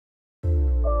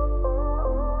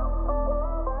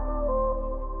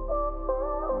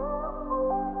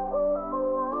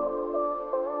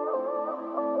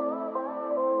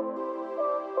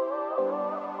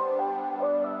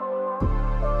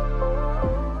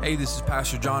Hey, this is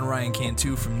Pastor John Ryan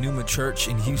Cantu from Numa Church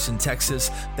in Houston, Texas.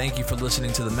 Thank you for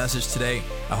listening to the message today.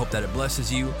 I hope that it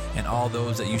blesses you and all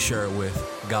those that you share it with.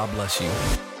 God bless you.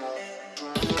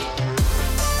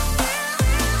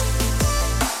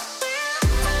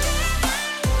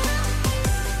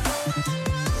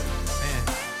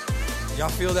 Man, y'all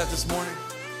feel that this morning?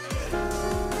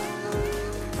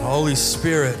 The Holy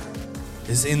Spirit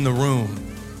is in the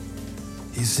room.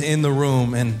 He's in the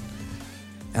room, and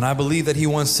I believe that he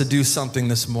wants to do something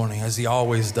this morning, as he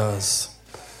always does.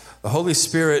 The Holy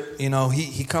Spirit,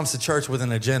 he comes to church with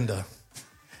an agenda.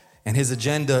 And his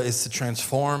agenda is to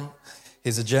transform.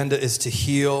 His agenda is to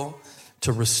heal,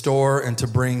 to restore, and to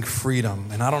bring freedom.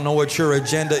 And I don't know what your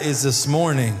agenda is this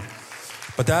morning,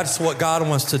 but that's what God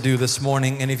wants to do this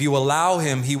morning. And if you allow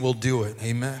him, he will do it.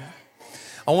 Amen.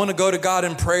 I want to go to God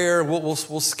in prayer. We'll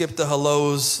skip the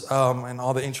hellos, and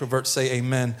all the introverts say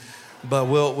amen. But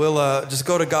we'll just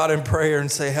go to God in prayer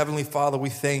and say, Heavenly Father, we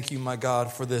thank you, my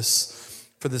God, for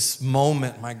this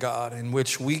moment, my God, in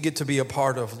which we get to be a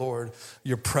part of, Lord,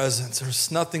 your presence.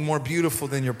 There's nothing more beautiful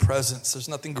than your presence. There's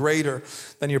nothing greater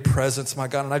than your presence, my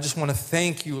God. And I just want to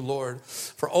thank you, Lord,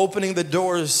 for opening the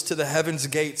doors to the heavens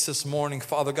gates this morning,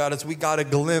 Father God, as we got a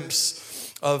glimpse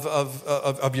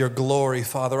of your glory,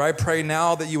 Father. I pray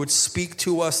now that you would speak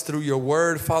to us through your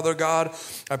word, Father God.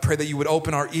 I pray that you would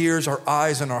open our ears, our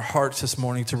eyes, and our hearts this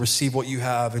morning to receive what you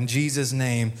have. In Jesus'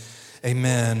 name,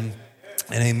 amen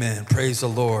and amen. Praise the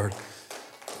Lord.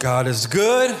 God is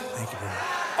good. Thank you, Lord.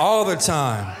 All the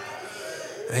time.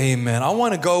 Amen. I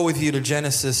want to go with you to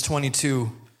Genesis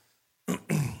 22.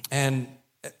 And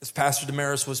as Pastor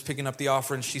Damaris was picking up the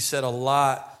offering, she said a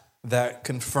lot that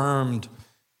confirmed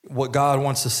what God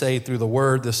wants to say through the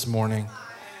word this morning.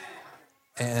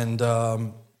 And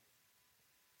I'm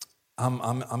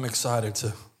excited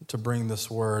to bring this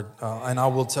word. And I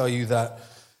will tell you that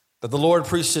the Lord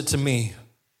preached it to me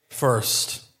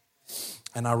first,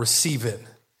 and I receive it.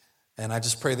 And I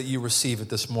just pray that you receive it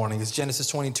this morning. It's Genesis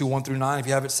 22, 1 through 9. If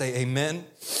you have it, say amen.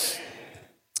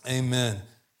 Amen.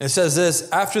 It says this: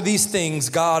 after these things,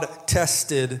 God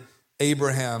tested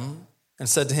Abraham and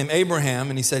said to him, Abraham,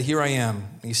 and he said, here I am.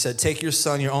 And he said, take your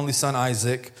son, your only son,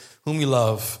 Isaac, whom you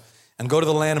love, and go to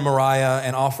the land of Moriah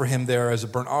and offer him there as a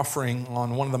burnt offering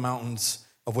on one of the mountains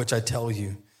of which I tell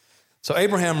you. So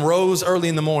Abraham rose early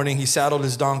in the morning. He saddled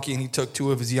his donkey, and he took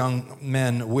two of his young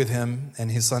men with him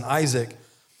and his son Isaac.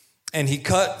 And he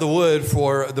cut the wood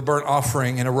for the burnt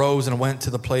offering and arose and went to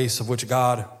the place of which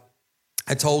God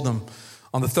had told him.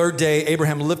 On the third day,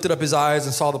 Abraham lifted up his eyes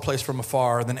and saw the place from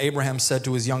afar. Then Abraham said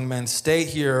to his young men, stay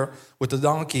here with the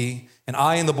donkey, and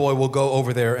I and the boy will go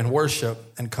over there and worship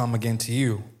and come again to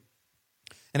you.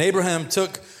 And Abraham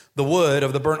took the wood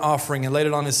of the burnt offering and laid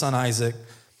it on his son Isaac.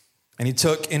 And he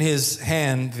took in his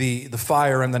hand the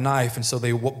fire and the knife. And so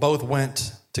they both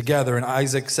went together. And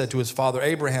Isaac said to his father,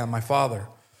 Abraham, my father.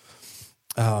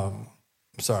 And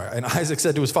Isaac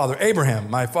said to his father, Abraham,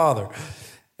 my father.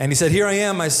 And he said, here I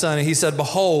am, my son. And he said,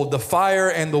 behold, the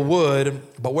fire and the wood,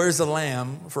 but where's the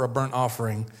lamb for a burnt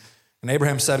offering? And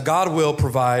Abraham said, God will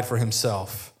provide for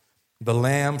himself the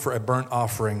lamb for a burnt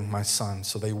offering, my son.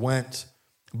 So they went,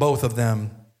 both of them,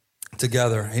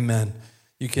 together. Amen.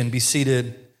 You can be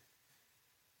seated.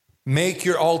 Make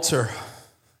your altar.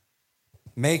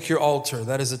 Make your altar.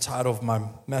 That is the title of my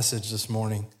message this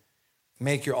morning.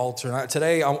 Make your altar.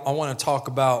 Today, I want to talk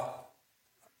about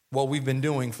what we've been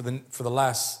doing for the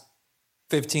last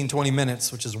 15, 20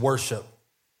 minutes, which is worship.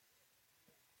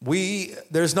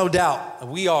 There's no doubt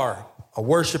we are a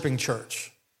worshiping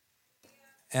church.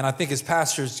 And I think as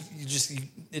pastors,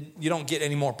 you don't get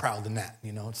any more proud than that.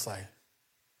 It's like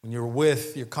when you're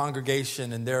with your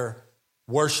congregation and they're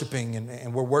worshiping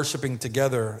and we're worshiping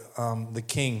together the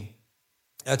King.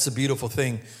 That's a beautiful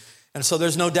thing. And so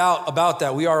there's no doubt about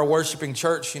that. We are a worshiping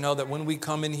church, that when we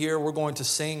come in here, we're going to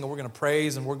sing and we're going to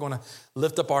praise and we're going to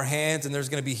lift up our hands, and there's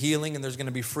going to be healing and there's going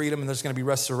to be freedom and there's going to be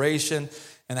restoration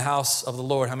in the house of the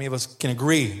Lord. How many of us can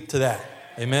agree to that?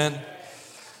 Amen.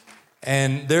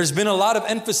 And there's been a lot of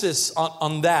emphasis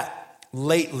on that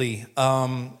lately,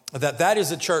 that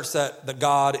is a church that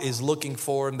God is looking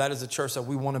for, and that is a church that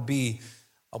we want to be.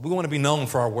 We want to be known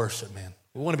for our worship, man.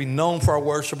 We want to be known for our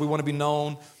worship. We want to be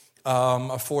known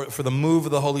for the move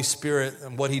of the Holy Spirit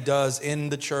and what he does in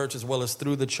the church as well as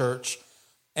through the church.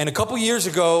 And a couple years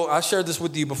ago, I shared this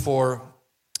with you before,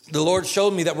 the Lord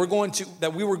showed me that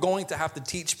we were going to have to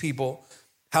teach people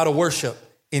how to worship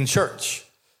in church.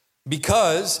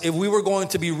 Because if we were going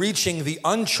to be reaching the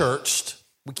unchurched,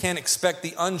 we can't expect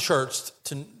the unchurched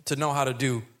to know how to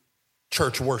do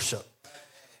church worship.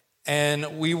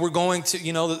 And we were going to,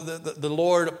 the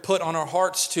Lord put on our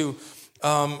hearts to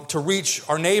to reach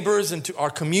our neighbors and to our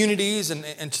communities and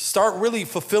to start really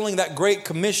fulfilling that great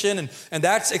commission. And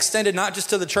that's extended not just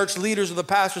to the church leaders or the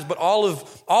pastors, but all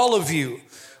of you.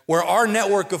 Where our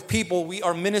network of people, we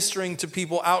are ministering to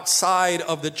people outside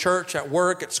of the church, at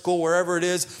work, at school, wherever it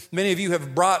is. Many of you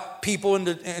have brought people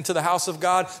into the house of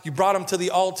God. You brought them to the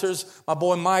altars. My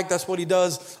boy Mike, that's what he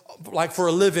does like for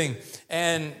a living.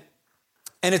 And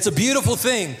it's a beautiful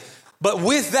thing. But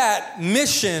with that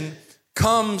mission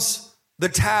comes the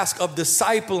task of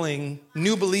discipling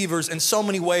new believers in so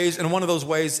many ways. And one of those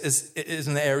ways is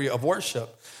in the area of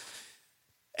worship.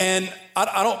 And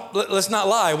let's not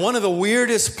lie. One of the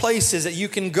weirdest places that you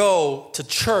can go to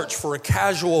church for a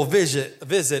casual visit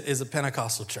is a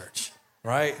Pentecostal church,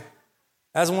 right?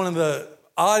 That's one of the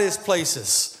oddest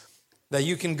places that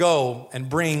you can go and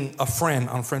bring a friend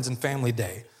on Friends and Family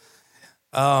Day.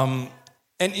 And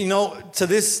you know, to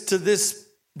this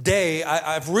day,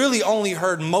 I've really only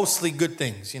heard mostly good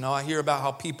things. You know, I hear about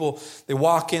how people, they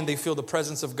walk in, they feel the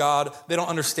presence of God. They don't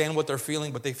understand what they're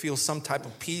feeling, but they feel some type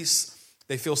of peace.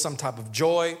 They feel some type of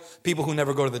joy. People who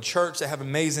never go to the church, they have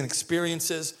amazing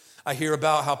experiences. I hear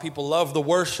about how people love the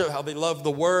worship, how they love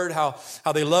the word, how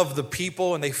they love the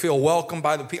people, and they feel welcomed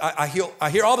by the people. I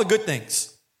hear all the good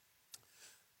things.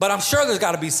 But I'm sure there's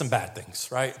got to be some bad things,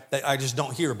 right, that I just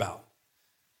don't hear about.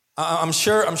 I'm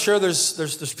sure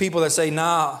there's people that say,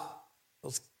 nah,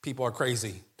 those people are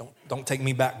crazy. Don't take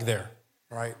me back there,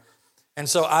 right? And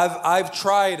so I've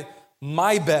tried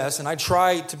my best, and I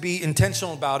try to be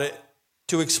intentional about it,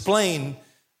 to explain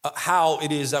how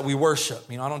it is that we worship.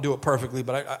 You know, I don't do it perfectly,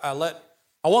 but I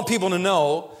want people to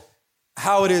know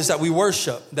how it is that we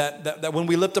worship, that when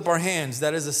we lift up our hands,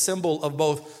 that is a symbol of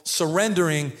both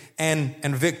surrendering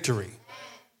and victory.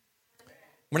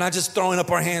 We're not just throwing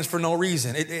up our hands for no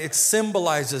reason. It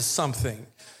symbolizes something.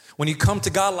 When you come to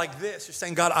God like this, you're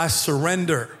saying, God, I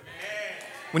surrender.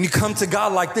 When you come to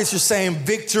God like this, you're saying,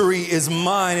 victory is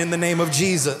mine in the name of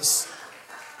Jesus.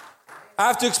 I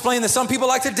have to explain that some people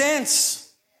like to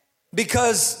dance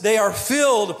because they are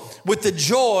filled with the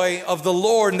joy of the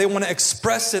Lord and they want to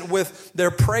express it with their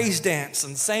praise dance.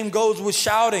 And same goes with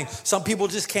shouting. Some people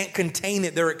just can't contain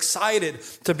it. They're excited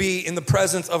to be in the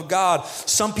presence of God.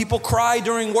 Some people cry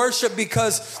during worship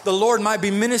because the Lord might be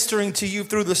ministering to you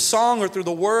through the song or through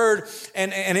the word,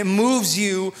 and it moves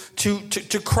you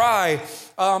to cry.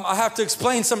 I have to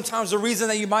explain sometimes the reason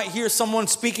that you might hear someone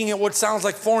speaking in what sounds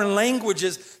like foreign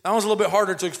languages. That one's a little bit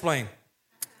harder to explain.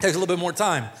 It takes a little bit more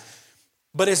time.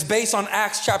 But it's based on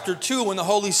Acts chapter 2 when the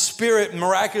Holy Spirit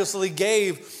miraculously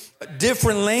gave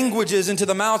different languages into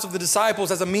the mouths of the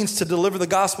disciples as a means to deliver the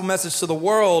gospel message to the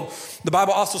world. The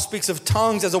Bible also speaks of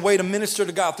tongues as a way to minister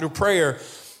to God through prayer.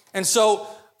 And so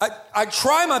I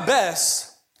try my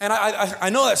best. And I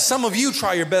know that some of you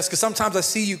try your best because sometimes I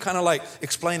see you kind of like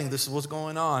explaining this is what's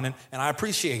going on. And I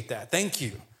appreciate that. Thank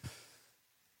you.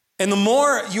 And the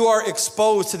more you are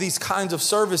exposed to these kinds of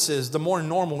services, the more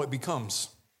normal it becomes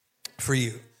for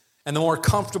you. And the more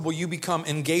comfortable you become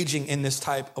engaging in this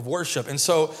type of worship. And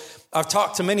so I've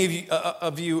talked to many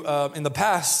of you in the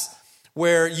past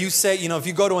where you say, you know, if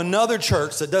you go to another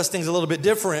church that does things a little bit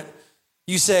different,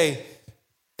 you say,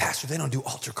 Pastor, they don't do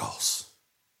altar calls.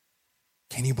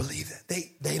 Can you believe that?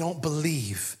 They don't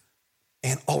believe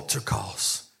in altar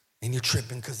calls. And you're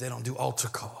tripping because they don't do altar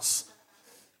calls.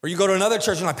 Or you go to another church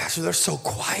and you're like, Pastor, they're so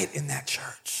quiet in that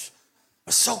church.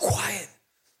 They're so quiet.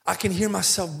 I can hear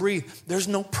myself breathe. There's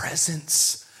no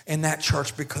presence in that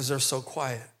church because they're so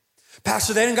quiet.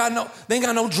 Pastor, they ain't got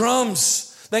no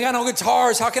drums. They ain't got no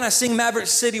guitars. How can I sing Maverick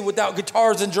City without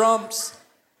guitars and drums?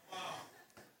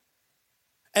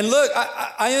 And look,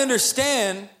 I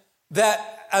understand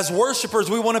that as worshipers,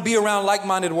 we want to be around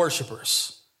like-minded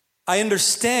worshipers. I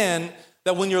understand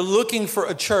that when you're looking for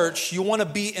a church, you want to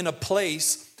be in a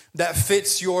place that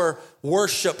fits your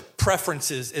worship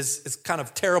preferences. As kind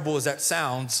of terrible as that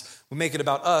sounds, we make it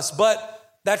about us,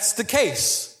 but that's the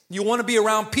case. You want to be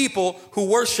around people who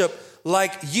worship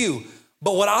like you.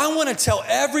 But what I want to tell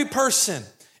every person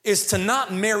is to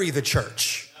not marry the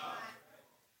church.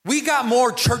 We got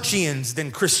more churchians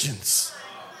than Christians.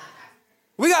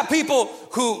 We got people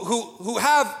who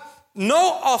have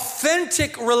no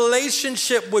authentic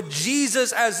relationship with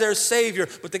Jesus as their Savior,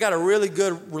 but they got a really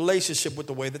good relationship with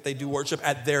the way that they do worship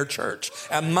at their church,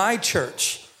 at my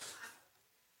church.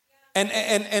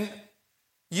 And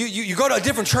you go to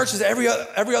different churches, every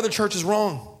other church is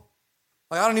wrong.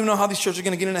 Like, I don't even know how these churches are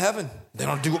going to get into heaven. They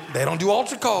don't do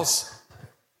altar calls.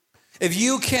 If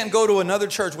you can't go to another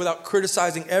church without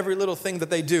criticizing every little thing that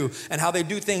they do and how they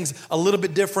do things a little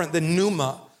bit different than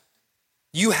Pneuma,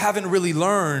 you haven't really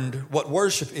learned what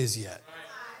worship is yet.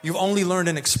 You've only learned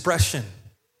an expression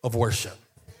of worship.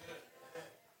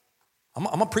 I'm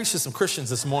going to preach to some Christians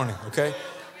this morning, okay?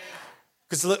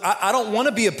 Because look, I don't want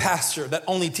to be a pastor that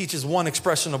only teaches one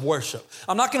expression of worship.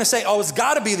 I'm not going to say, oh, it's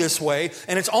got to be this way,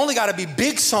 and it's only got to be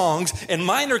big songs and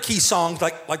minor key songs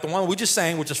like the one we just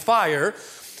sang, which is fire.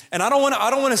 And I don't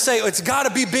want to say it's got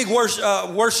to be big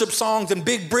worship songs and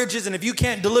big bridges, and if you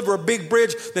can't deliver a big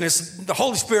bridge, then the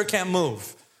Holy Spirit can't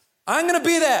move. I ain't going to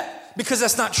be that because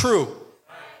that's not true.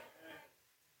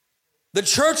 The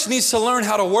church needs to learn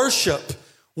how to worship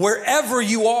wherever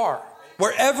you are,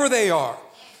 wherever they are.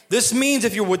 This means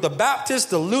if you're with the Baptists,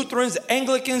 the Lutherans, the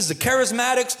Anglicans, the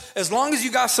Charismatics, as long as you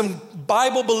got some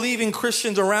Bible-believing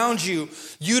Christians around you,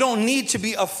 you don't need to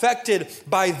be affected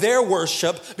by their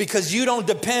worship because you don't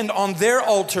depend on their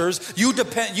altars. You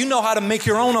know how to make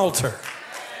your own altar.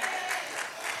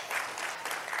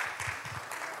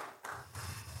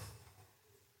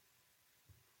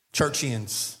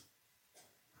 Churchians.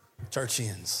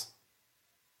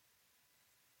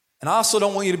 And I also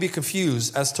don't want you to be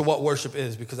confused as to what worship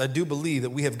is, because I do believe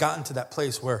that we have gotten to that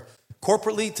place where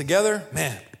corporately together,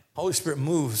 man, Holy Spirit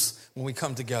moves when we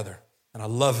come together, and I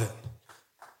love it.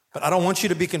 But I don't want you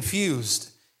to be confused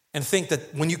and think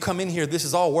that when you come in here, this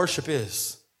is all worship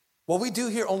is. What we do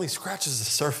here only scratches the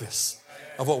surface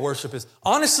of what worship is.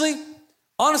 Honestly,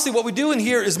 what we do in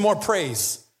here is more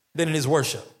praise than it is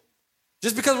worship.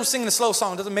 Just because we're singing a slow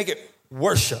song doesn't make it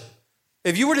worship.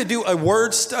 If you were to do a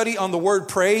word study on the word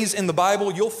praise in the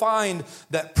Bible, you'll find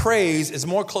that praise is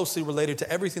more closely related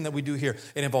to everything that we do here.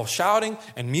 It involves shouting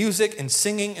and music and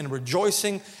singing and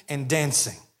rejoicing and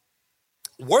dancing.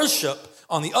 Worship,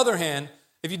 on the other hand,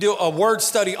 if you do a word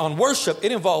study on worship,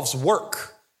 it involves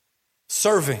work,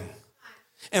 serving.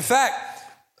 In fact,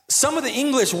 some of the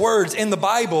English words in the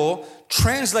Bible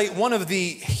translate one of the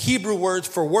Hebrew words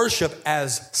for worship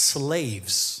as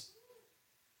slaves,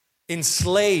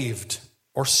 enslaved,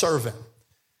 or servant.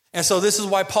 And so this is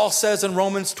why Paul says in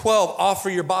Romans 12, offer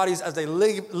your bodies as a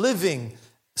living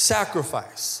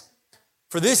sacrifice.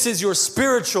 For this is your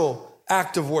spiritual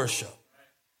act of worship.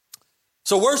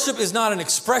 So worship is not an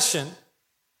expression,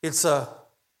 it's a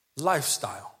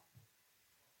lifestyle.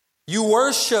 You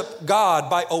worship God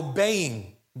by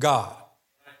obeying God.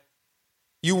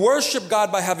 You worship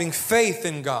God by having faith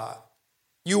in God.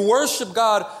 You worship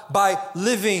God by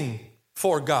living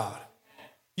for God.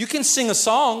 You can sing a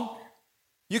song,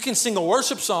 you can sing a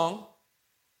worship song,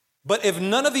 but if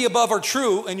none of the above are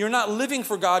true and you're not living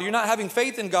for God, you're not having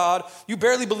faith in God, you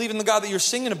barely believe in the God that you're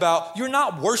singing about, you're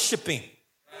not worshiping.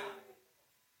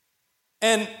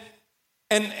 And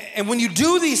when you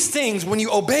do these things, when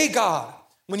you obey God,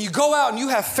 when you go out and you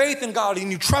have faith in God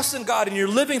and you trust in God and you're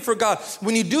living for God,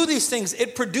 when you do these things,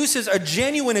 it produces a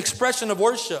genuine expression of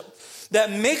worship that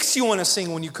makes you want to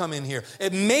sing when you come in here.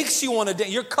 It makes you want to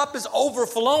dance. Your cup is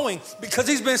overflowing because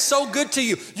he's been so good to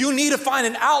you. You need to find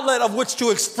an outlet of which to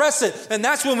express it. And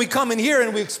that's when we come in here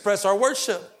and we express our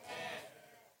worship.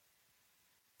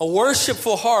 A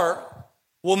worshipful heart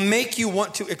will make you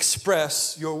want to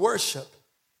express your worship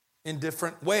in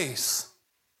different ways.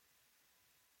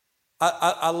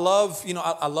 I love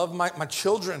my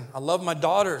children. I love my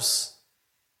daughters.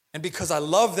 And because I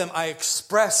love them, I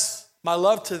express my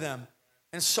love to them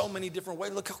in so many different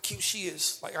ways. Look how cute she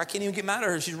is. Like, I can't even get mad at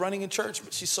her. She's running in church,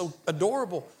 but she's so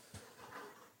adorable.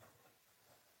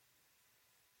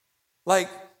 Like,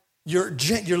 your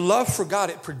love for God,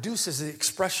 it produces the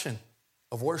expression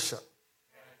of worship.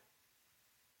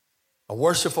 A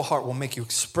worshipful heart will make you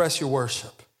express your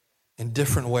worship in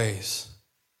different ways.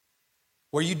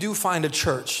 Where you do find a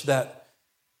church that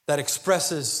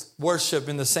expresses worship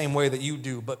in the same way that you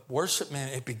do, but worship, man,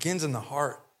 it begins in the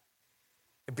heart.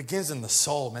 It begins in the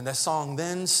soul, man. That song,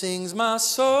 "Then Sings My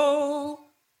Soul,"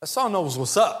 that song knows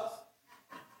what's up.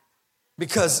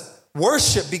 Because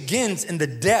worship begins in the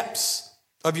depths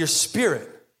of your spirit.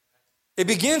 It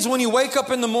begins when you wake up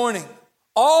in the morning,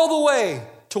 all the way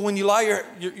to when you lie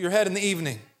your head in the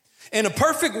evening. In a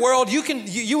perfect world,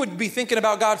 you would be thinking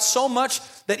about God so much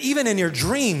that even in your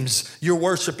dreams, you're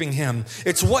worshiping him.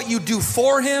 It's what you do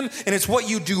for him, and it's what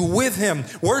you do with him.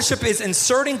 Worship is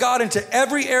inserting God into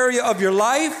every area of your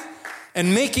life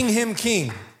and making him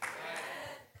king.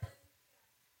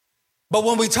 But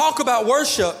when we talk about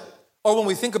worship, or when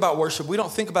we think about worship, we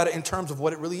don't think about it in terms of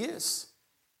what it really is.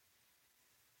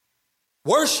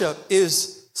 Worship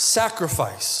is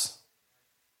sacrifice.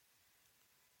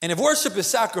 And if worship is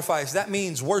sacrifice, that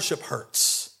means worship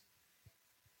hurts.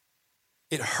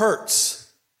 It hurts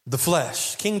the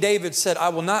flesh. King David said, "I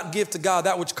will not give to God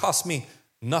that which costs me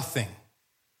nothing."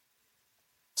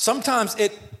 Sometimes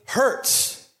it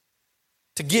hurts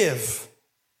to give,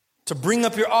 to bring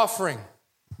up your offering,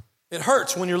 It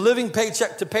hurts when you're living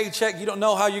paycheck to paycheck. You don't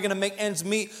know how you're going to make ends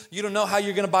meet. You don't know how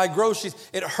you're going to buy groceries.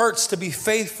 It hurts to be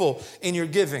faithful in your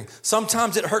giving.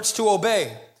 Sometimes it hurts to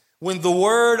obey when the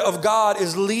word of God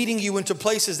is leading you into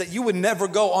places that you would never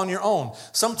go on your own.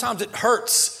 Sometimes it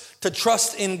hurts to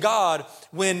trust in God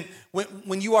when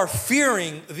you are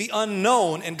fearing the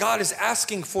unknown and God is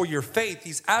asking for your faith.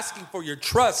 He's asking for your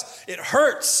trust. It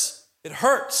hurts. It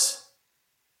hurts.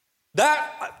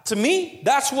 That, to me,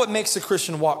 that's what makes the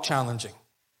Christian walk challenging.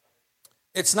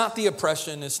 It's not the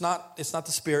oppression. It's not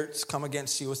the spirits come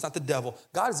against you. It's not the devil.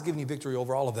 God has given you victory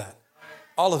over all of that.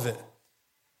 All of it.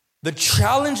 The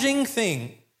challenging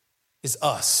thing is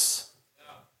us.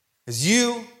 Is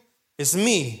you, is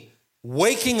me,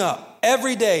 waking up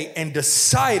every day and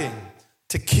deciding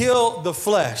to kill the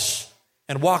flesh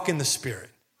and walk in the spirit.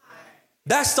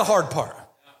 That's the hard part.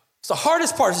 It's the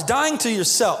hardest part is dying to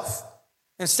yourself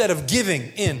instead of giving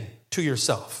in to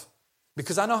yourself.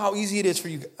 Because I know how easy it is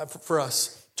for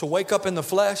us to wake up in the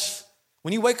flesh.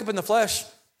 When you wake up in the flesh,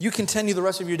 you continue the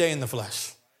rest of your day in the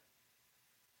flesh.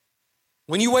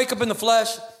 When you wake up in the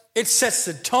flesh, it sets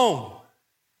the tone.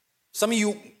 Some of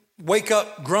you wake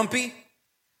up grumpy.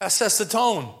 That sets the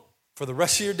tone for the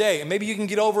rest of your day. And maybe you can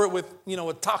get over it with,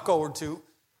 a taco or two.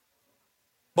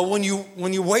 But when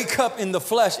you wake up in the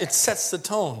flesh, it sets the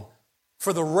tone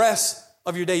for the rest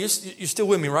of your day. You're still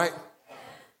with me, right?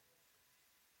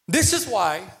 This is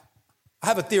why I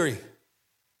have a theory.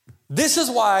 This is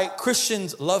why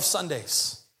Christians love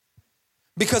Sundays.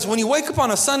 Because when you wake up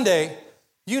on a Sunday,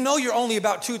 you know you're only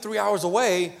about 2-3 hours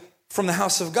away from the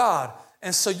house of God.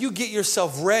 And so you get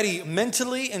yourself ready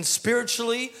mentally and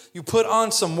spiritually. You put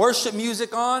on some worship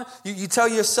music on. You tell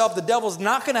yourself the devil's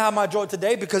not going to have my joy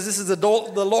today because this is the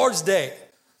Lord's day.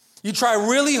 You try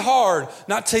really hard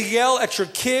not to yell at your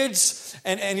kids.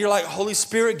 And you're like, Holy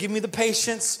Spirit, give me the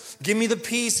patience, give me the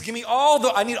peace,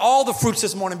 I need all the fruits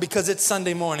this morning because it's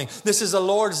Sunday morning. This is the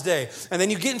Lord's day. And then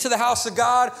you get into the house of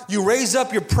God, you raise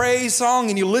up your praise song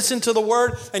and you listen to the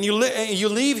word and you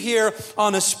leave here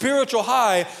on a spiritual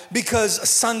high because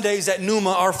Sundays at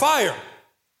Numa are fire.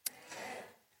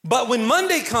 But when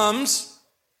Monday comes,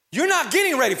 you're not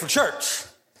getting ready for church.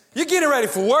 You're getting ready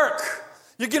for work.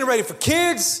 You're getting ready for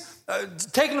kids.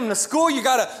 Taking them to school, you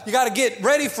gotta get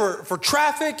ready for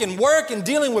traffic and work and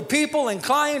dealing with people and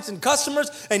clients and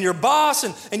customers and your boss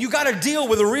and you gotta deal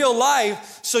with a real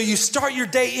life. So you start your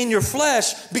day in your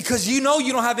flesh because you know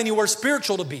you don't have anywhere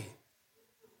spiritual to be.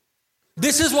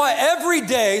 This is why every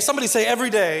day, somebody say every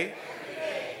day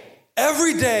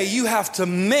you have to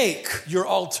make your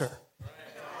altar.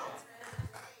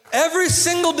 Every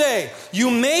single day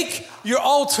you make your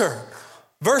altar.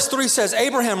 Verse 3 says,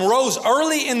 Abraham rose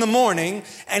early in the morning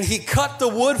and he cut the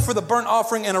wood for the burnt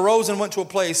offering and arose and went to a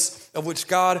place of which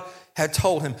God had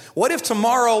told him. What if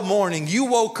tomorrow morning you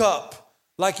woke up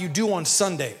like you do on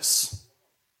Sundays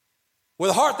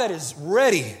with a heart that is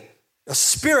ready, a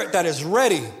spirit that is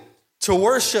ready to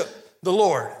worship the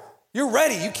Lord? You're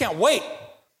ready. You can't wait.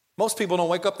 Most people don't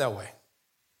wake up that way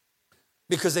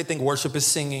because they think worship is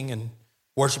singing and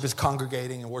worship is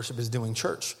congregating and worship is doing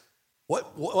church.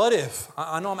 What if,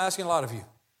 I know I'm asking a lot of you,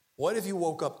 what if you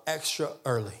woke up extra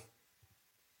early?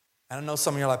 And I know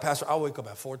some of you are like, Pastor, I'll wake up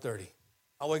at 4:30.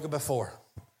 I'll wake up at 4.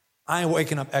 I ain't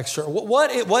waking up extra.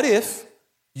 What if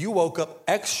you woke up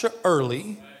extra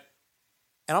early,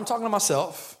 and I'm talking to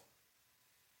myself,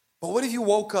 but what if you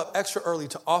woke up extra early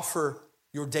to offer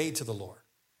your day to the Lord?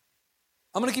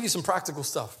 I'm going to give you some practical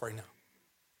stuff right now.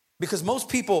 Because most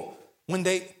people,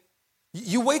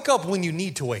 you wake up when you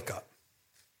need to wake up.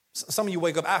 Some of you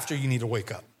wake up after you need to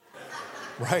wake up,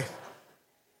 right?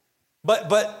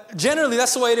 But generally,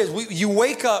 that's the way it is. You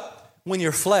wake up when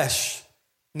your flesh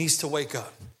needs to wake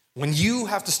up. When you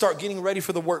have to start getting ready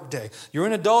for the work day. You're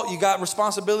an adult, you got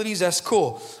responsibilities, that's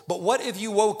cool. But what if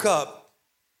you woke up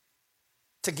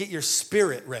to get your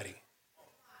spirit ready?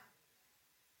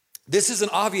 This is an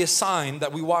obvious sign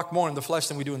that we walk more in the flesh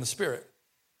than we do in the spirit.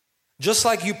 Just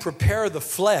like you prepare the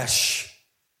flesh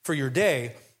for your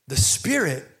day, the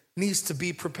spirit needs to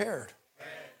be prepared.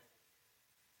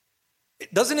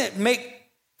 Doesn't it make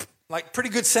pretty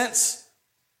good sense?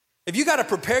 If you got to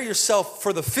prepare yourself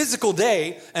for the physical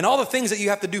day and all the things that you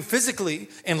have to do physically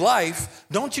in life,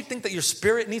 don't you think that your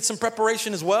spirit needs some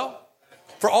preparation as well?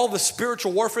 For all the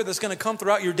spiritual warfare that's going to come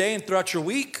throughout your day and throughout your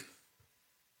week?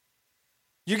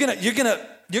 You're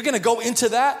gonna go into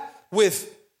that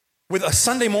with a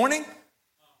Sunday morning?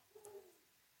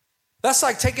 That's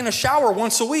like taking a shower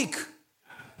once a week.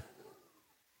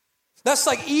 That's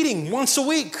like eating once a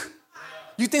week.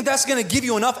 You think that's going to give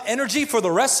you enough energy for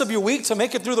the rest of your week to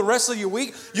make it through the rest of your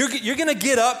week? You're going to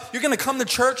get up, you're going to come to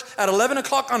church at 11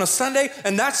 o'clock on a Sunday,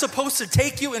 and that's supposed to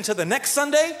take you into the next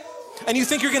Sunday? And you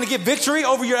think you're going to get victory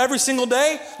over your every single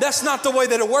day? That's not the way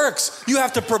that it works. You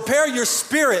have to prepare your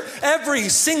spirit every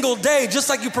single day, just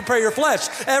like you prepare your flesh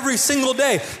every single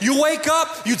day. You wake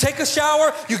up, you take a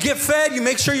shower, you get fed, you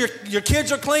make sure your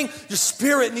kids are clean. Your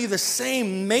spirit needs the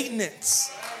same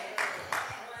maintenance.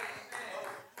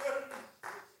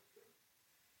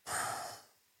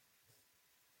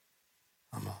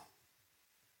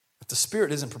 If the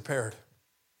spirit isn't prepared,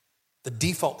 the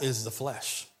default is the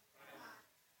flesh.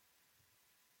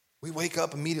 We wake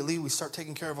up immediately, we start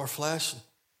taking care of our flesh.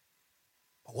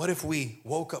 But what if we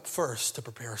woke up first to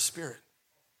prepare our spirit?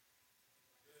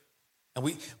 And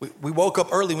we woke up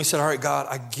early and we said, all right, God,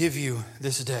 I give you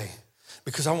this day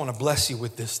because I want to bless you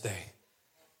with this day.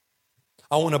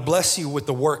 I want to bless you with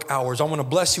the work hours. I want to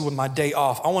bless you with my day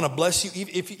off. I want to bless you,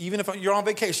 even if you're on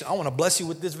vacation, I want to bless you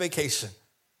with this vacation.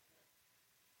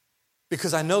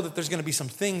 Because I know that there's going to be some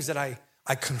things that I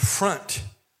confront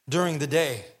during the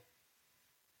day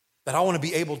that I want to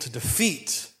be able to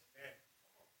defeat.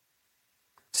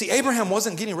 See, Abraham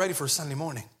wasn't getting ready for Sunday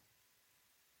morning.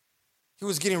 He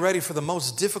was getting ready for the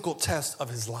most difficult test of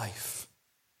his life.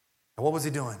 And what was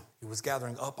he doing? He was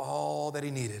gathering up all that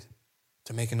he needed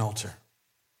to make an altar.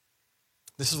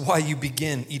 This is why you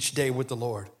begin each day with the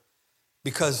Lord.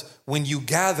 Because when you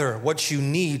gather what you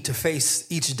need to face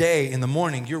each day in the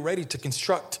morning, you're ready to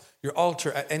construct your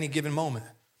altar at any given moment.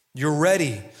 You're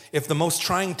ready. If the most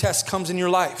trying test comes in your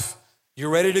life,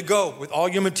 you're ready to go with all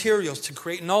your materials to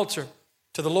create an altar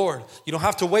to the Lord. You don't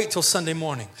have to wait till Sunday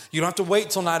morning. You don't have to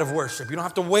wait till night of worship. You don't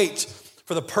have to wait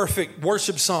for the perfect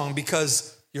worship song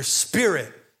because your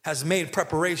spirit has made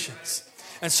preparations.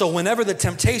 And so whenever the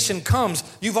temptation comes,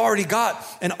 you've already got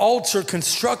an altar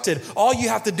constructed. All you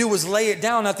have to do is lay it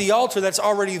down at the altar that's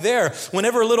already there.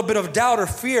 Whenever a little bit of doubt or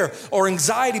fear or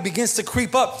anxiety begins to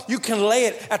creep up, you can lay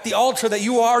it at the altar that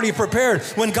you already prepared.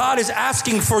 When God is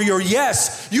asking for your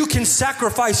yes, you can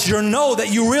sacrifice your no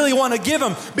that you really want to give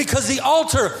him because the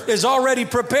altar is already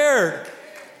prepared.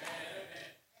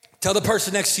 Tell the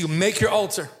person next to you, make your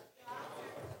altar.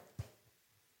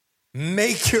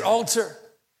 Make your altar.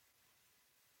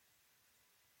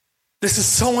 This is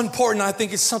so important. I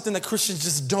think it's something that Christians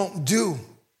just don't do.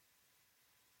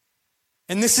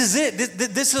 And this is it.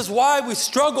 This is why we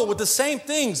struggle with the same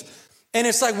things. And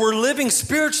it's like we're living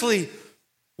spiritually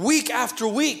week after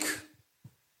week.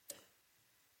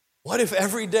 What if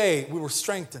every day we were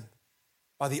strengthened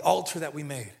by the altar that we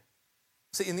made?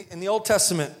 See, in the Old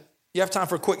Testament, you have time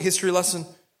for a quick history lesson?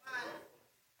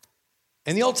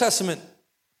 In the Old Testament,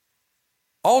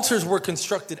 altars were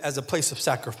constructed as a place of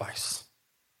sacrifice.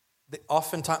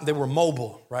 Oftentimes they were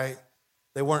mobile, right?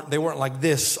 They weren't like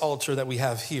this altar that we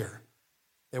have here.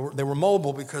 They were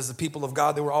mobile because the people of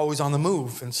God, they were always on the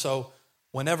move. And so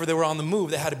whenever they were on the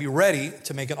move, they had to be ready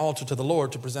to make an altar to the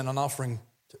Lord to present an offering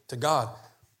to God.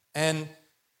 And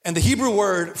the Hebrew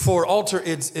word for altar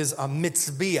is a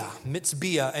mitzvah,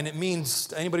 and it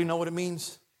means, anybody know what it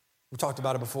means? We talked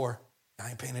about it before.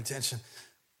 I ain't paying attention.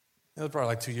 It was probably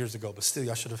like 2 years ago, but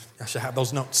still, I should have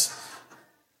those notes.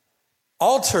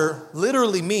 Altar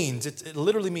literally means, it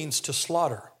literally means to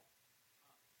slaughter.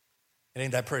 It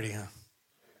ain't that pretty, huh?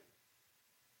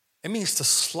 It means to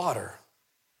slaughter.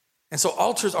 And so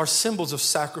altars are symbols of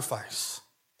sacrifice.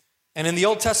 And in the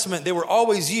Old Testament, they were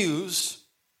always used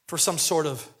for some sort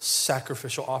of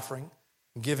sacrificial offering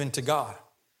given to God.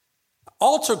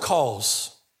 Altar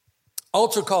calls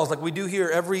like we do here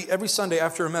every Sunday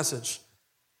after a message.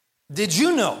 Did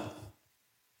you know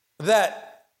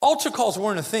that altar calls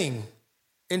weren't a thing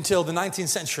until the 19th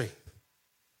century?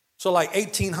 So like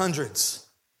 1800s.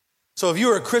 So if you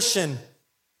were a Christian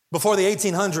before the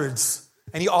 1800s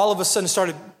and you all of a sudden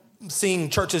started seeing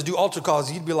churches do altar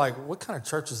calls, you'd be like, what kind of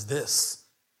church is this?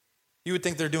 You would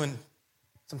think they're doing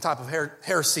some type of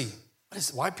heresy.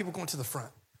 Why are people going to the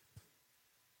front?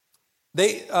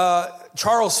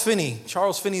 Charles Finney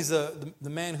is the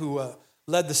man who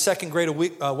led the Second Great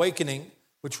Awakening,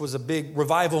 which was a big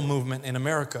revival movement in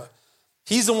America.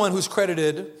 He's the one who's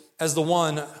credited as the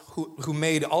one who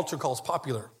made altar calls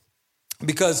popular.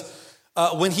 Because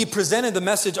when he presented the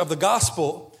message of the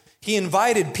gospel, he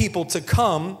invited people to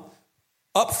come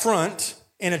up front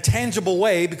in a tangible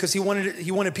way because he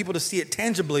wanted people to see it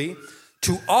tangibly,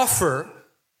 to offer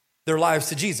their lives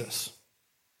to Jesus.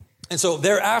 And so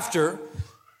thereafter,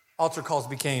 altar calls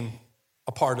became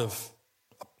a part of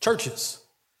churches.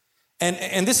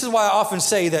 And this is why I often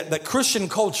say that Christian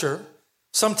culture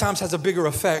sometimes has a bigger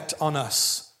effect on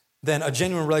us than a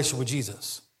genuine relationship with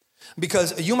Jesus.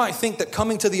 Because you might think that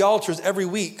coming to the altars every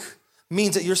week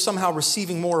means that you're somehow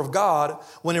receiving more of God,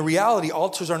 when in reality,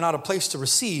 altars are not a place to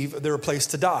receive, they're a place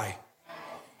to die.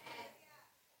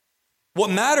 What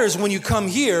matters when you come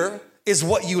here is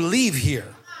what you leave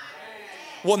here.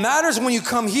 What matters when you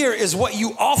come here is what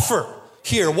you offer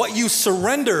here, what you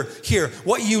surrender here,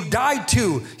 what you die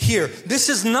to here. This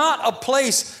is not a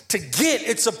place to get,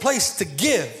 it's a place to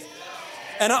give.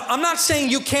 And I'm not saying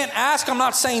you can't ask. I'm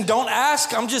not saying don't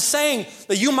ask. I'm just saying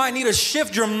that you might need to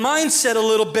shift your mindset a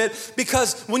little bit,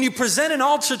 because when you present an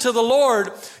altar to the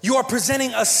Lord, you are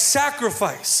presenting a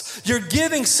sacrifice. You're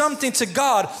giving something to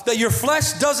God that your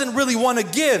flesh doesn't really want to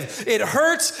give. It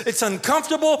hurts. It's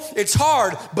uncomfortable. It's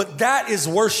hard. But that is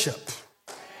worship.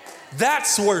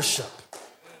 That's worship.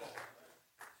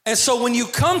 And so when you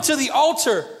come to the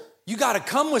altar, you got to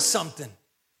come with something.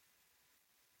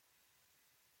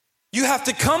 You have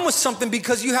to come with something,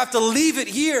 because you have to leave it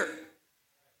here.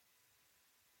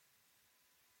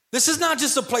 This is not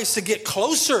just a place to get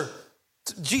closer.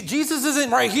 Jesus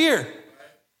isn't right here.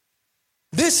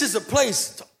 This is a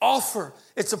place to offer.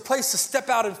 It's a place to step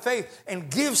out in faith and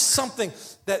give something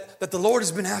that the Lord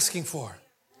has been asking for.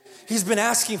 He's been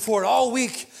asking for it all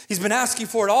week. He's been asking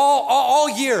for it all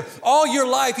year, all your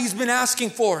life. He's been asking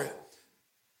for it.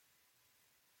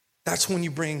 That's when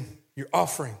you bring your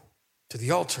offering to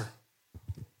the altar.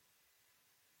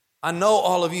 I know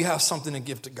all of you have something to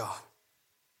give to God.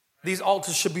 These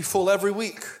altars should be full every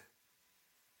week.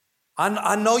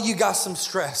 I know you got some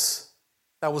stress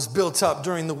that was built up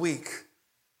during the week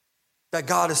that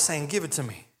God is saying, give it to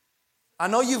me. I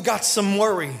know you've got some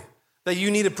worry that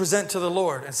you need to present to the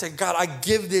Lord and say, God, I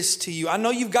give this to you. I know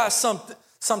you've got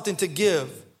something to give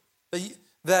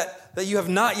that you have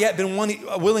not yet been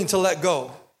willing to let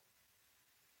go.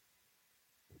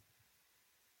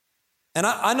 And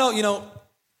I know,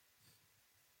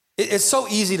 it's so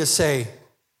easy to say,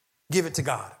 give it to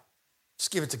God.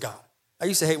 Just give it to God. I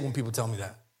used to hate when people tell me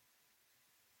that.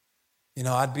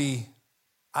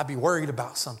 I'd be worried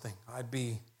about something. I'd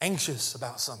be anxious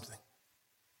about something.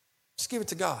 Just give it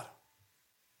to God.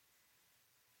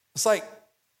 It's like,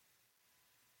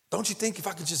 don't you think if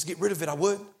I could just get rid of it, I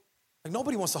would? Like,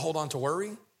 nobody wants to hold on to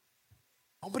worry.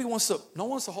 Nobody wants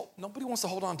to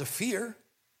hold on to fear.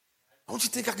 Don't you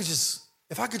think if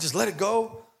I could just let it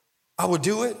go, I would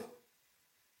do it?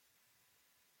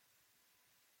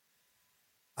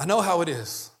 I know how it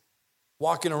is,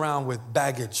 walking around with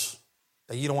baggage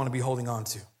that you don't want to be holding on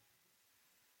to.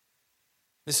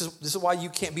 This is why you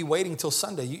can't be waiting till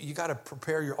Sunday. You got to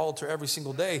prepare your altar every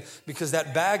single day, because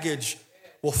that baggage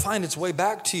will find its way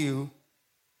back to you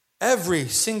every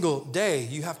single day.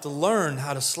 You have to learn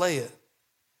how to slay it.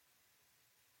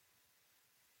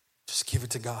 Just give it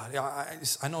to God.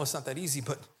 I know it's not that easy,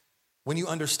 but when you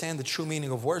understand the true meaning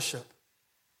of worship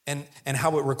and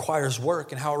how it requires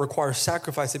work and how it requires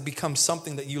sacrifice, it becomes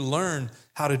something that you learn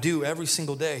how to do every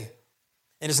single day.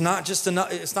 And it's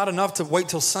not enough to wait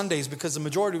till Sundays, because the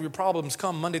majority of your problems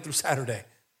come Monday through Saturday.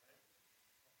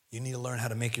 You need to learn how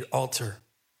to make your altar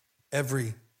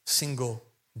every single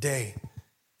day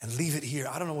and leave it here.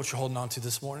 I don't know what you're holding on to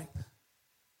this morning,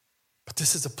 but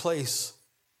this is a place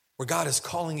where God is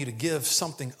calling you to give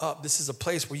something up. This is a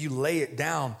place where you lay it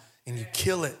down and you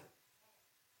kill it.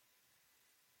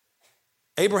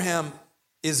 Abraham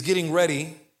is getting ready.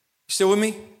 You still with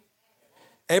me?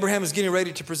 Abraham is getting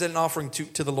ready to present an offering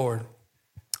to the Lord,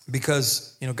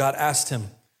 because, God asked him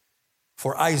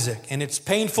for Isaac, and it's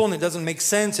painful and it doesn't make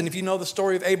sense. And if you know the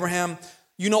story of Abraham,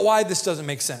 you know why this doesn't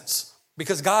make sense.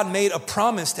 Because God made a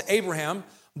promise to Abraham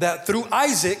that through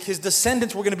Isaac, his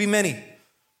descendants were going to be many.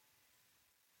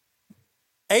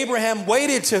 Abraham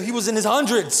waited till he was in his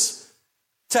hundreds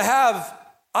to have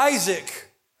Isaac,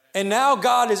 and now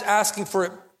God is asking for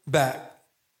it back.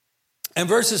 And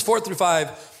verses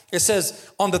 4-5, it says,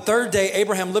 on the third day,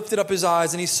 Abraham lifted up his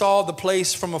eyes and he saw the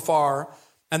place from afar.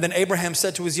 And then Abraham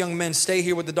said to his young men, stay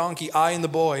here with the donkey. I and the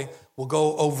boy will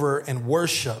go over and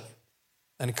worship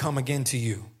and come again to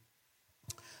you.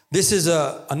 This is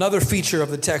another feature of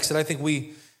the text that I think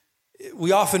we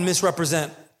often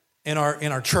misrepresent in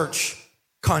our church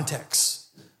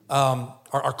context,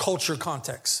 our culture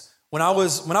context. When I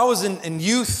was in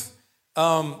youth,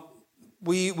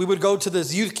 we would go to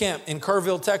this youth camp in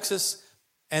Kerrville, Texas.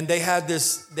 And they had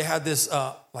this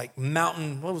like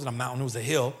mountain. What was it? A mountain? It was a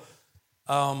hill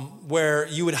where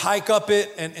you would hike up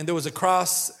it, and there was a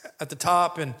cross at the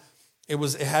top, and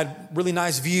it had really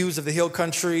nice views of the hill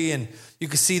country, and you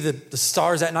could see the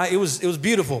stars at night. It was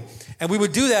beautiful, and we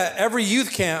would do that every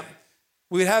youth camp.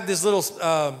 We would have this little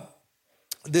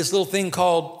thing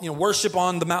called worship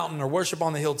on the mountain or worship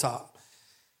on the hilltop.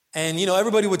 And,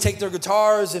 everybody would take their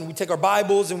guitars and we'd take our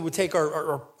Bibles and we would take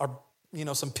our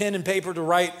some pen and paper to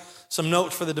write some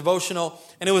notes for the devotional.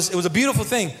 And it was a beautiful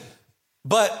thing.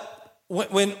 But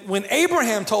when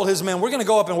Abraham told his men, we're going to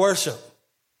go up and worship,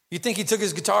 you think he took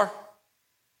his guitar?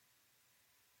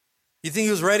 You think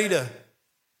he was ready to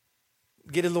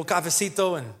get a little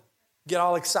cafecito and get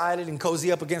all excited and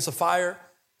cozy up against a fire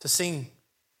to sing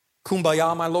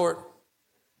Kumbaya, my Lord?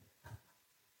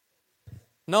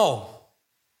 No.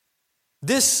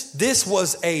 This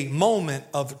was a moment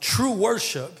of true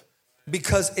worship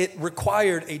because it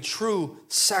required a true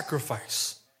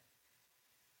sacrifice.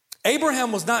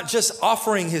 Abraham was not just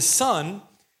offering his son,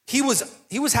 he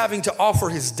was having to offer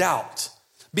his doubt,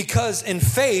 because in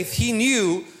faith he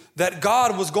knew that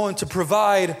God was going to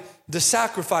provide the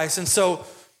sacrifice. And so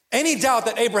any doubt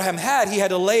that Abraham had, he had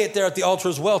to lay it there at the altar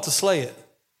as well to slay it.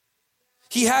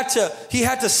 He had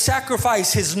to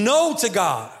sacrifice his no to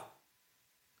God.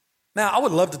 Now, I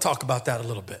would love to talk about that a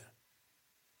little bit.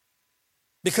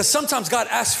 Because sometimes God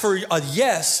asks for a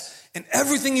yes, and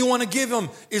everything you want to give him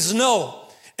is no.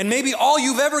 And maybe all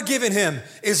you've ever given him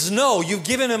is no. You've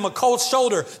given him a cold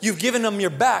shoulder. You've given him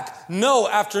your back. No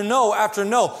after no after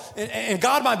no. And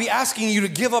God might be asking you to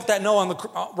give up that no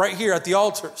on right here at the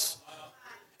altars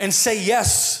and say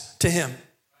yes to him.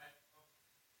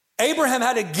 Abraham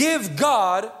had to give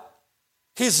God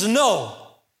his no.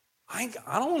 I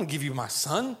don't want to give you my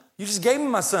son. You just gave me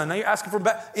my son. Now you're asking for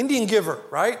back. Indian giver,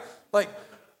 right? Like,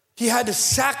 he had to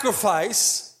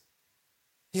sacrifice.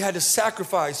 He had to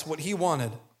sacrifice what he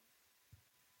wanted.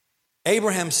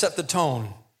 Abraham set the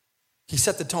tone. He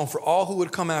set the tone for all who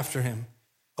would come after him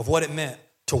of what it meant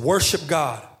to worship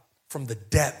God from the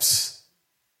depths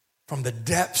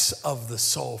of the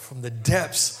soul, from the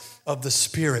depths of the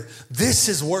spirit. This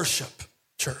is worship,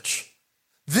 church.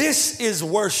 This is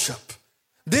worship.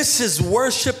 This is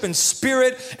worship in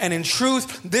spirit and in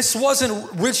truth. This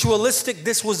wasn't ritualistic.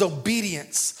 This was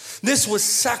obedience. This was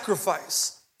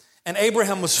sacrifice. And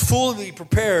Abraham was fully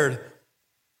prepared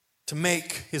to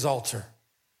make his altar.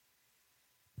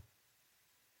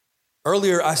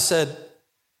 Earlier, I said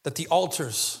that the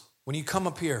altars, when you come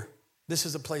up here, this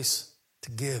is a place to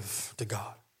give to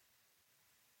God.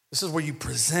 This is where you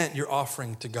present your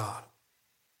offering to God.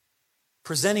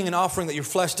 Presenting an offering that your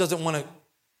flesh doesn't want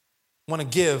to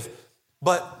give.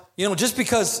 But, just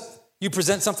because you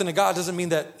present something to God doesn't mean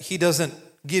that he doesn't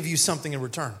give you something in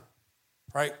return,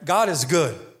 right? God is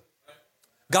good.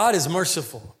 God is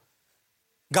merciful.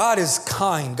 God is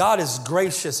kind. God is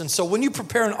gracious. And so when you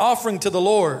prepare an offering to the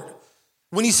Lord,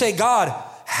 when you say, God,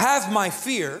 have my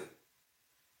fear,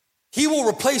 he will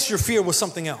replace your fear with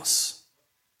something else.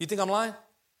 You think I'm lying?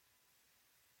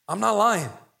 I'm not lying.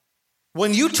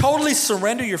 When you totally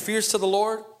surrender your fears to the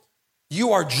Lord,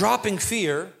 you are dropping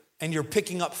fear and you're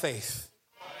picking up faith.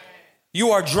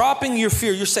 You are dropping your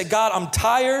fear. You say, God, I'm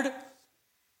tired.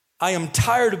 I am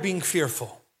tired of being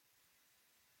fearful.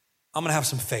 I'm going to have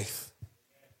some faith.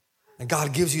 And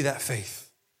God gives you that faith.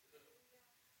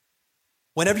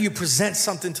 Whenever you present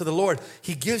something to the Lord,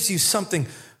 he gives you something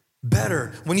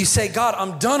better. When you say, God,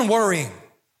 I'm done worrying.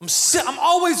 I'm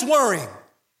always worrying.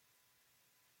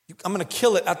 I'm going to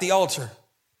kill it at the altar.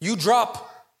 You drop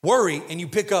worry and you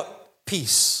pick up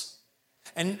peace.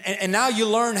 And now you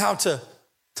learn how to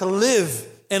live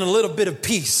in a little bit of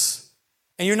peace.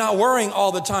 And you're not worrying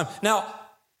all the time. Now,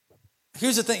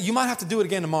 here's the thing. You might have to do it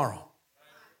again tomorrow.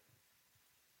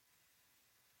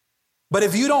 But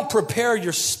if you don't prepare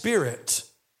your spirit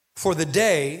for the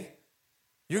day,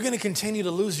 you're going to continue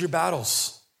to lose your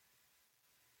battles.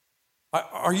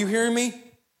 Are you hearing me?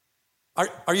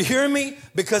 Are you hearing me?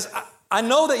 Because I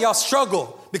know that y'all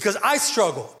struggle, because I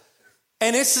struggle.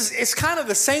 And it's kind of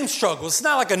the same struggle. It's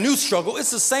not like a new struggle.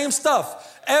 It's the same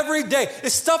stuff every day.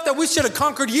 It's stuff that we should have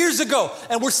conquered years ago,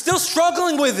 and we're still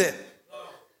struggling with it.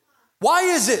 Why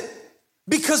is it?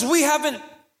 Because we haven't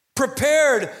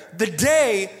prepared the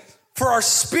day for our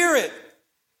spirit.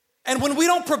 And when we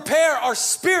don't prepare our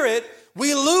spirit,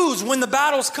 we lose when the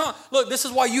battles come. Look, this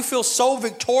is why you feel so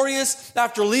victorious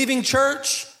after leaving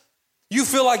church. You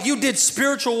feel like you did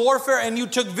spiritual warfare and you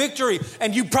took victory,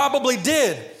 and you probably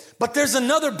did. But there's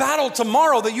another battle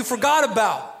tomorrow that you forgot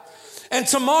about. And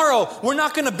tomorrow, we're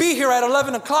not going to be here at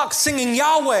 11 o'clock singing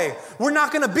Yahweh. We're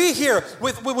not going to be here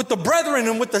with the brethren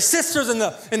and with the sisters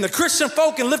and the Christian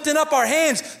folk and lifting up our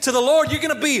hands to the Lord. You're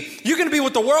going to be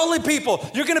with the worldly people.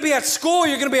 You're going to be at school.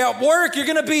 You're going to be at work. You're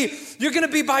going to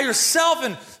be by yourself,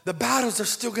 and the battles are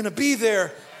still going to be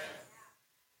there.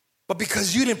 But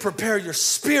because you didn't prepare your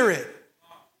spirit,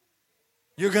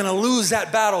 you're going to lose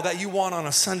that battle that you won on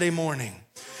a Sunday morning.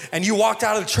 And you walked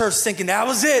out of the church thinking, that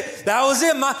was it. That was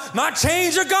it. My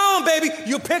chains are gone, baby.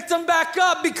 You picked them back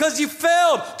up because you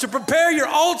failed to prepare your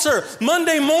altar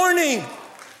Monday morning.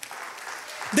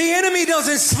 The enemy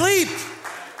doesn't sleep.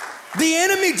 The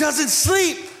enemy doesn't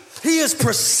sleep. He is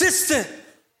persistent.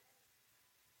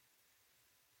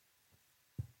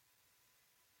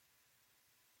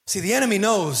 See, the enemy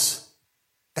knows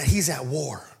that he's at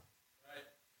war.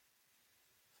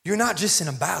 You're not just in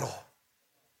a battle.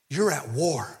 You're at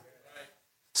war.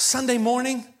 Sunday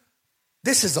morning,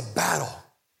 this is a battle.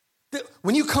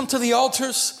 When you come to the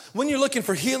altars, when you're looking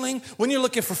for healing, when you're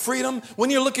looking for freedom, when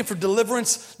you're looking for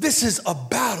deliverance, this is a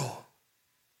battle.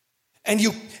 And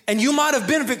you might have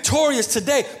been victorious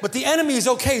today, but the enemy is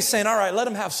okay saying, all right, let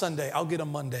him have Sunday. I'll get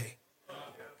him Monday.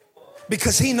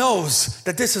 Because he knows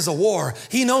that this is a war.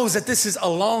 He knows that this is a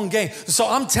long game. So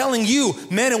I'm telling you,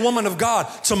 men and women of God,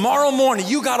 tomorrow morning,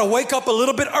 you got to wake up a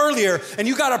little bit earlier and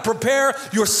you got to prepare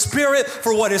your spirit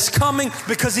for what is coming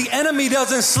because the enemy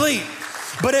doesn't sleep.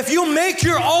 But if you make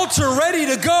your altar ready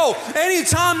to go,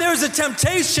 anytime there's a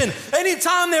temptation,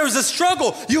 anytime there's a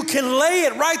struggle, you can lay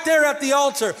it right there at the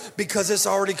altar because it's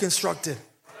already constructed.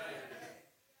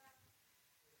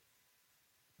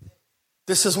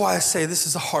 This is why I say this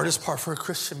is the hardest part for a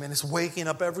Christian, man. It's waking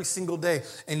up every single day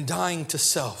and dying to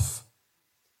self.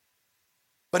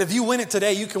 But if you win it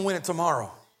today, you can win it tomorrow.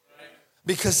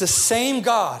 Because the same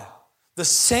God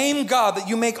that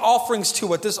you make offerings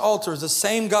to at this altar is the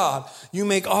same God you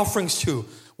make offerings to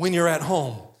when you're at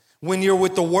home, when you're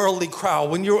with the worldly crowd,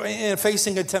 when you're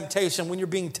facing a temptation, when you're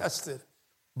being tested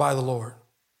by the Lord.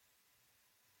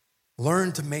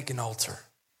 Learn to make an altar.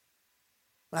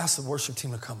 I'll ask the worship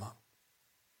team to come up.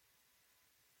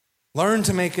 Learn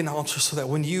to make an altar so that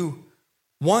when you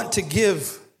want to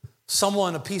give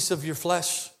someone a piece of your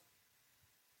flesh,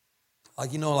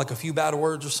 like a few bad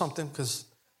words or something because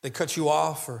they cut you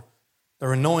off or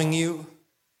they're annoying you,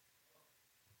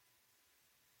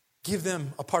 give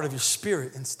them a part of your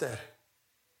spirit instead.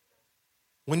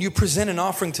 When you present an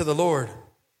offering to the Lord,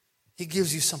 he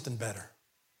gives you something better.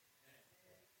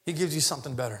 He gives you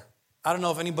something better. I don't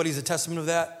know if anybody's a testament of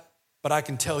that, but I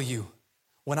can tell you,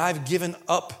 when I've given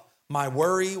up my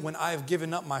worry, when I have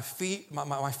given up my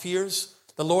fears,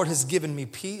 the Lord has given me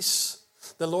peace.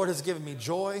 The Lord has given me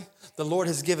joy. The Lord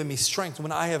has given me strength.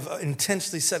 When I have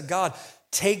intentionally said, God,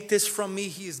 take this from me,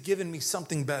 he has given me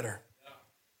something better.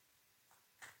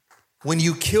 When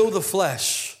you kill the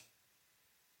flesh,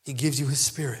 he gives you his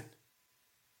spirit.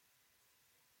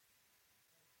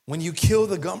 When you kill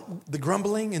the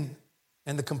grumbling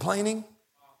and the complaining,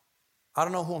 I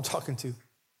don't know who I'm talking to.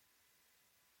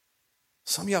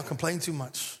 Some of y'all complain too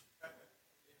much.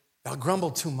 Y'all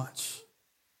grumble too much.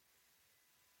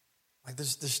 Like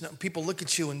there's no, people look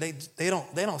at you and they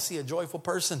don't see a joyful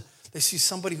person. They see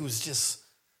somebody who's just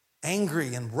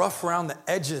angry and rough around the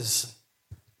edges.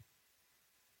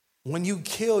 When you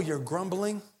kill your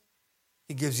grumbling,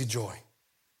 he gives you joy.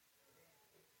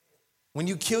 When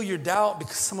you kill your doubt,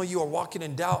 because some of you are walking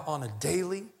in doubt on a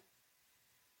daily,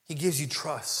 he gives you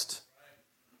trust.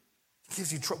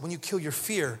 Gives you when you kill your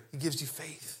fear, he gives you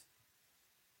faith.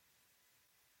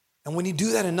 And when you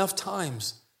do that enough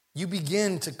times, you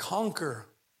begin to conquer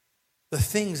the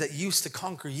things that used to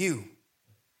conquer you.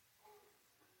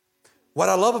 What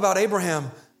I love about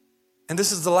Abraham, and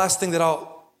this is the last thing that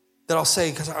I'll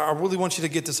say, because I really want you to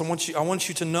get this. I want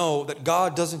you to know that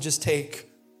God doesn't just take,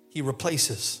 he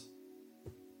replaces.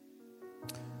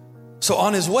 So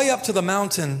on his way up to the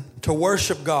mountain to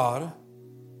worship God,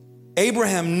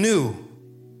 Abraham knew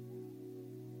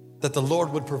that the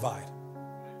Lord would provide.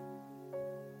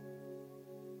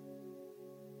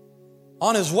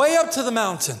 On his way up to the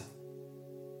mountain,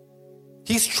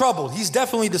 he's troubled. He's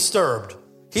definitely disturbed.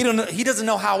 He doesn't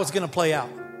know how it's going to play out.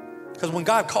 Because when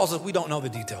God calls us, we don't know the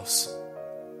details.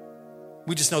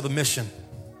 We just know the mission.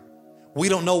 We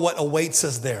don't know what awaits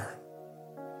us there.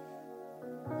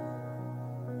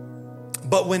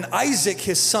 But when Isaac,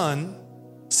 his son,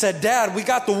 said, Dad, we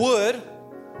got the wood,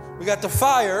 we got the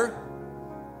fire,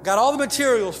 got all the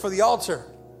materials for the altar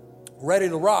ready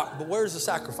to rock, but where's the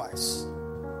sacrifice?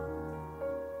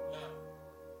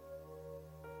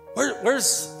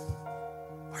 Where's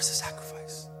the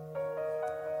sacrifice?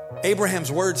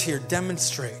 Abraham's words here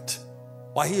demonstrate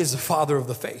why he is the father of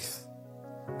the faith.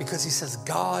 Because he says,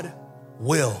 God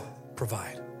will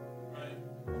provide.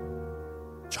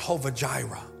 Jehovah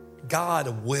Jireh,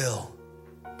 God will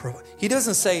provide. He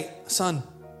doesn't say, son,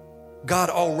 God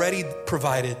already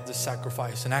provided the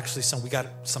sacrifice. And actually, son, we got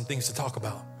some things to talk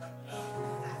about.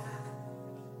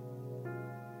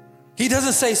 He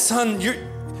doesn't say, son,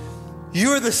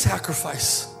 you're the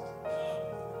sacrifice.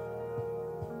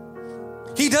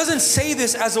 doesn't say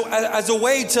this as a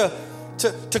way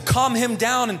to calm him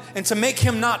down and to make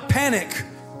him not panic.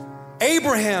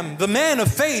 Abraham, the man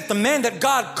of faith, the man that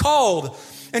God called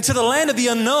into the land of the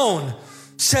unknown,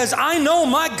 says, I know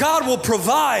my God will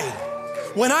provide.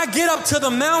 When I get up to the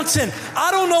mountain,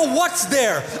 I don't know what's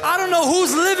there. I don't know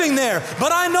who's living there,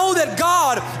 but I know that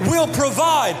God will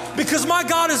provide because my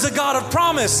God is a God of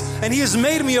promise and he has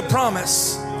made me a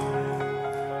promise.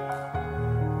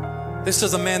 This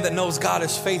is a man that knows God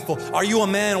is faithful. Are you a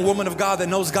man or woman of God that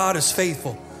knows God is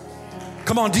faithful?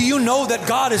 Come on, do you know that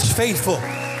God is faithful?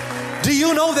 Do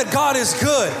you know that God is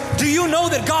good? Do you know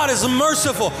that God is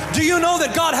merciful? Do you know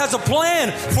that God has a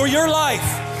plan for your life?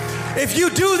 If you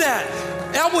do that,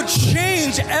 that would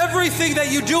change everything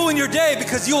that you do in your day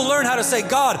because you'll learn how to say,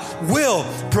 God will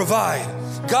provide.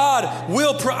 God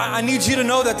will I need you to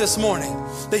know that this morning,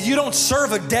 that you don't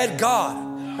serve a dead God.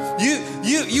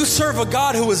 You serve a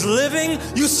God who is living.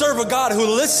 You serve a God who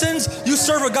listens. You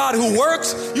serve a God who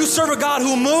works. You serve a God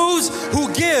who moves,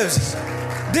 who gives.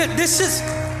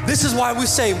 This is why we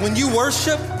say when you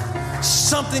worship,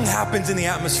 something happens in the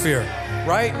atmosphere,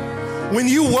 right? When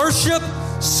you worship,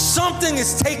 something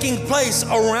is taking place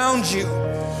around you.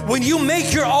 When you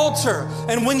make your altar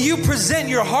and when you present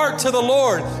your heart to the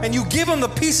Lord and you give him the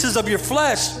pieces of your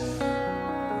flesh,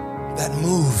 that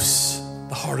moves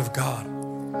the heart of God.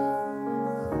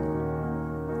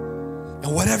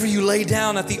 And whatever you lay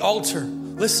down at the altar,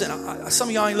 listen, some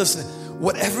of y'all ain't listening.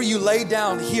 Whatever you lay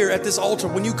down here at this altar,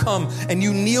 when you come and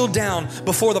you kneel down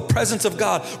before the presence of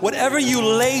God, whatever you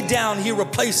lay down, he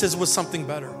replaces with something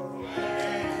better.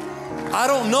 I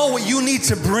don't know what you need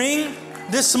to bring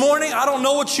this morning. I don't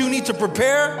know what you need to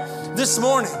prepare this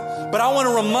morning, but I want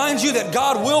to remind you that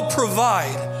God will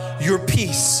provide your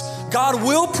peace. God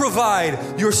will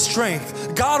provide your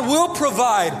strength. God will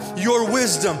provide your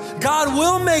wisdom. God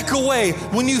will make a way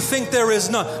when you think there is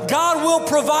none. God will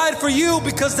provide for you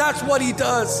because that's what he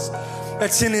does.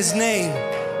 That's in his name.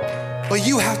 But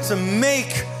you have to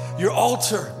make your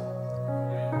altar.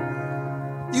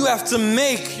 You have to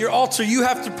make your altar. You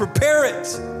have to prepare it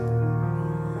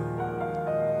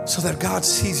so that God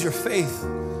sees your faith.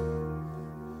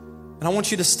 And I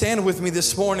want you to stand with me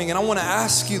this morning, and I want to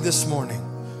ask you this morning,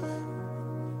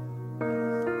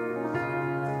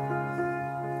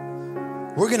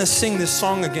 we're going to sing this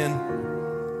song again.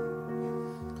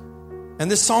 And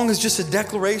this song is just a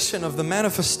declaration of the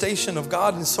manifestation of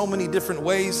God in so many different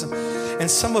ways.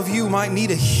 And some of you might need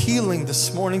a healing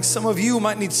this morning. Some of you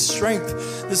might need strength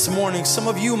this morning. Some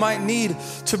of you might need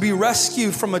to be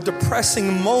rescued from a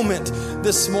depressing moment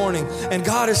this morning. And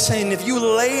God is saying, if you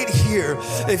lay it here,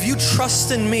 if you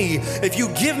trust in me, if you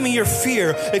give me your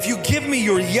fear, if you give me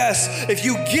your yes, if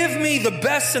you give me the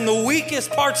best and the weakest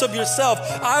parts of yourself,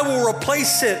 I will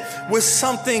replace it with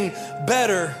something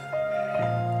better.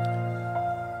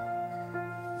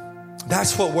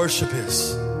 That's what worship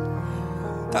is.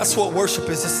 That's what worship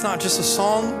is. It's not just a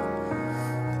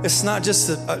song. It's not just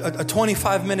a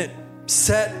 25-minute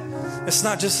set. It's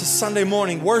not just a Sunday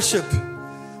morning. Worship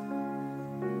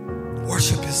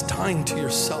is dying to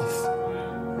yourself.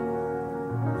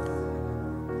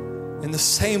 In the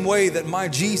same way that my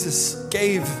Jesus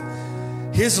gave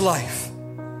his life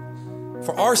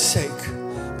for our sake,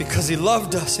 because he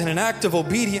loved us in an act of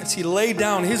obedience, he laid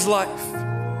down his life.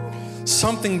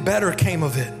 Something better came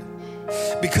of it.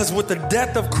 Because with the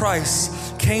death of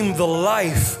Christ came the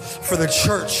life for the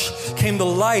church, came the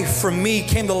life for me,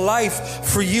 came the life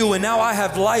for you. And now I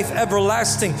have life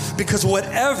everlasting because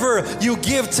whatever you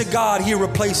give to God, he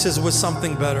replaces with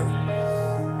something better.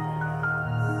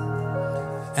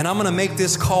 And I'm going to make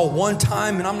this call one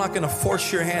time, and I'm not going to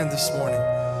force your hand this morning.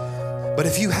 But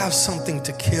if you have something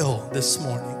to kill this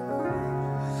morning,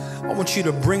 I want you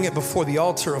to bring it before the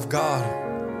altar of God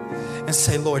and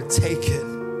say, Lord, take it.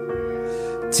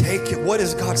 Take it. What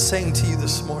is God saying to you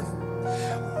this morning?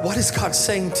 What is God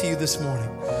saying to you this morning?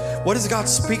 What is God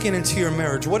speaking into your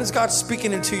marriage? What is God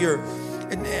speaking into your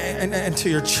into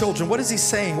your children? What is he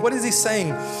saying? What is he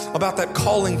saying about that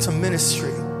calling to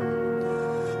ministry?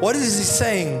 What is he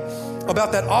saying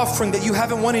about that offering that you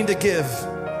haven't wanted to give?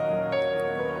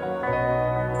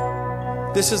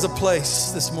 This is a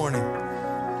place this morning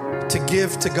to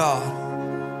give to God.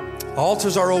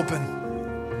 Altars are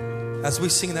open as we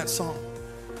sing that song.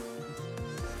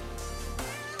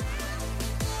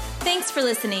 Thanks for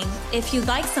listening. If you'd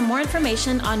like some more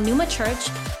information on Pneuma Church,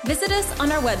 visit us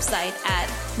on our website at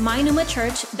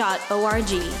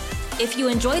mynewmachurch.org. If you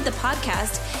enjoyed the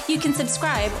podcast, you can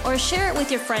subscribe or share it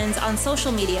with your friends on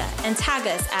social media and tag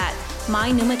us at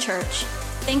mynewmachurch.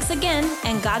 Thanks again,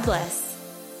 and God bless.